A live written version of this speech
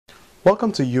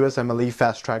Welcome to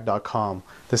USMLEFasttrack.com.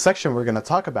 The section we're going to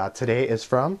talk about today is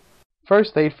from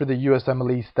First Aid for the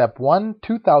USMLE Step 1,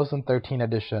 2013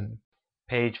 edition.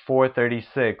 Page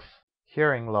 436.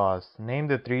 Hearing loss. Name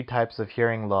the three types of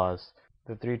hearing loss.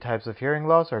 The three types of hearing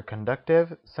loss are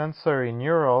conductive,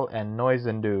 sensorineural, and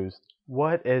noise-induced.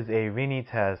 What is a Rinne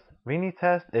test? Rinne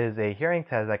test is a hearing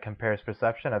test that compares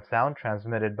perception of sound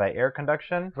transmitted by air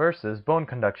conduction versus bone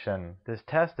conduction. This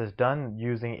test is done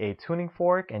using a tuning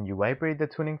fork, and you vibrate the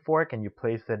tuning fork and you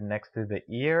place it next to the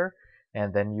ear,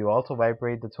 and then you also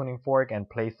vibrate the tuning fork and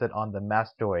place it on the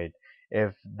mastoid.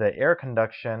 If the air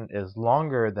conduction is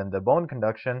longer than the bone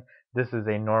conduction, this is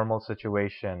a normal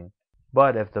situation.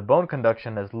 But if the bone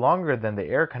conduction is longer than the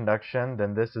air conduction,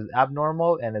 then this is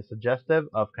abnormal and is suggestive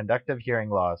of conductive hearing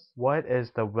loss. What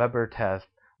is the Weber test?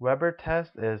 Weber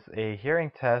test is a hearing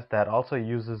test that also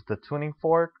uses the tuning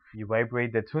fork. You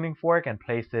vibrate the tuning fork and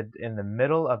place it in the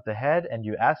middle of the head, and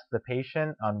you ask the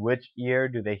patient on which ear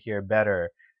do they hear better.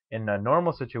 In a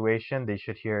normal situation, they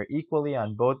should hear equally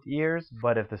on both ears,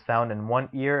 but if the sound in one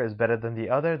ear is better than the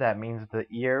other, that means the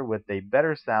ear with a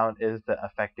better sound is the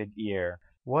affected ear.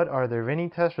 What are the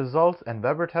Rinne test results and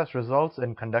Weber test results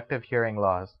in conductive hearing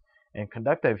loss? In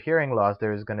conductive hearing loss,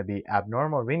 there is going to be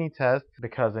abnormal Rinne test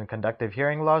because in conductive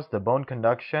hearing loss, the bone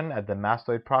conduction at the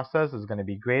mastoid process is going to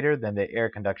be greater than the air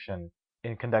conduction.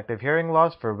 In conductive hearing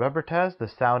loss for Weber test, the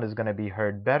sound is going to be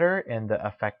heard better in the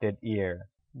affected ear.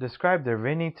 Describe the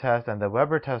Rinne test and the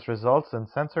Weber test results in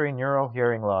sensorineural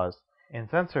hearing loss. In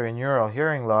sensorineural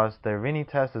hearing loss, the Rinne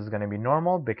test is going to be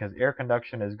normal because air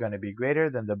conduction is going to be greater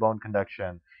than the bone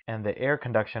conduction, and the air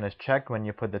conduction is checked when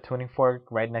you put the tuning fork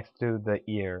right next to the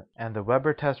ear. And the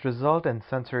Weber test result in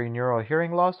sensorineural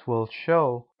hearing loss will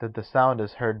show that the sound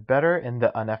is heard better in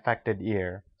the unaffected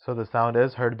ear. So the sound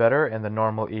is heard better in the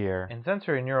normal ear. In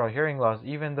sensorineural hearing loss,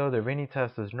 even though the Rinne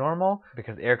test is normal,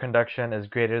 because air conduction is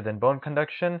greater than bone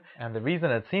conduction, and the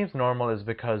reason it seems normal is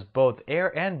because both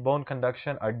air and bone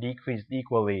conduction are decreased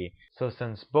equally. So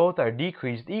since both are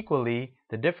decreased equally,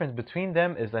 the difference between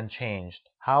them is unchanged.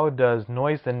 How does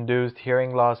noise-induced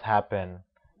hearing loss happen?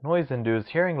 Noise-induced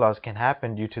hearing loss can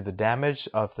happen due to the damage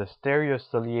of the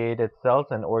stereociliated cells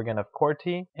and organ of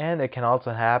Corti, and it can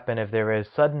also happen if there is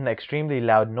sudden extremely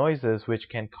loud noises which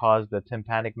can cause the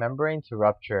tympanic membrane to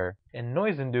rupture. In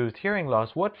noise-induced hearing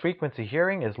loss, what frequency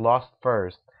hearing is lost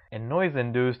first? In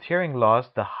noise-induced hearing loss,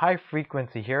 the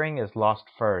high-frequency hearing is lost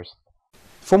first.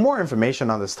 For more information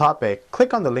on this topic,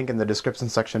 click on the link in the description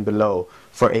section below.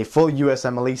 For a full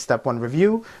USMLE Step 1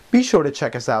 review, be sure to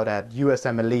check us out at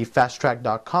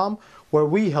USMLEFasttrack.com, where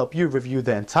we help you review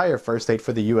the entire first aid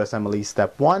for the USMLE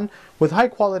Step 1 with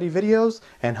high-quality videos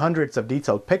and hundreds of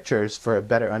detailed pictures for a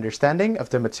better understanding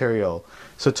of the material.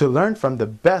 So to learn from the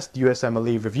best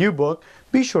USMLE review book,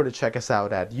 be sure to check us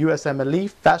out at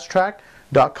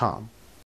USMLEFasttrack.com.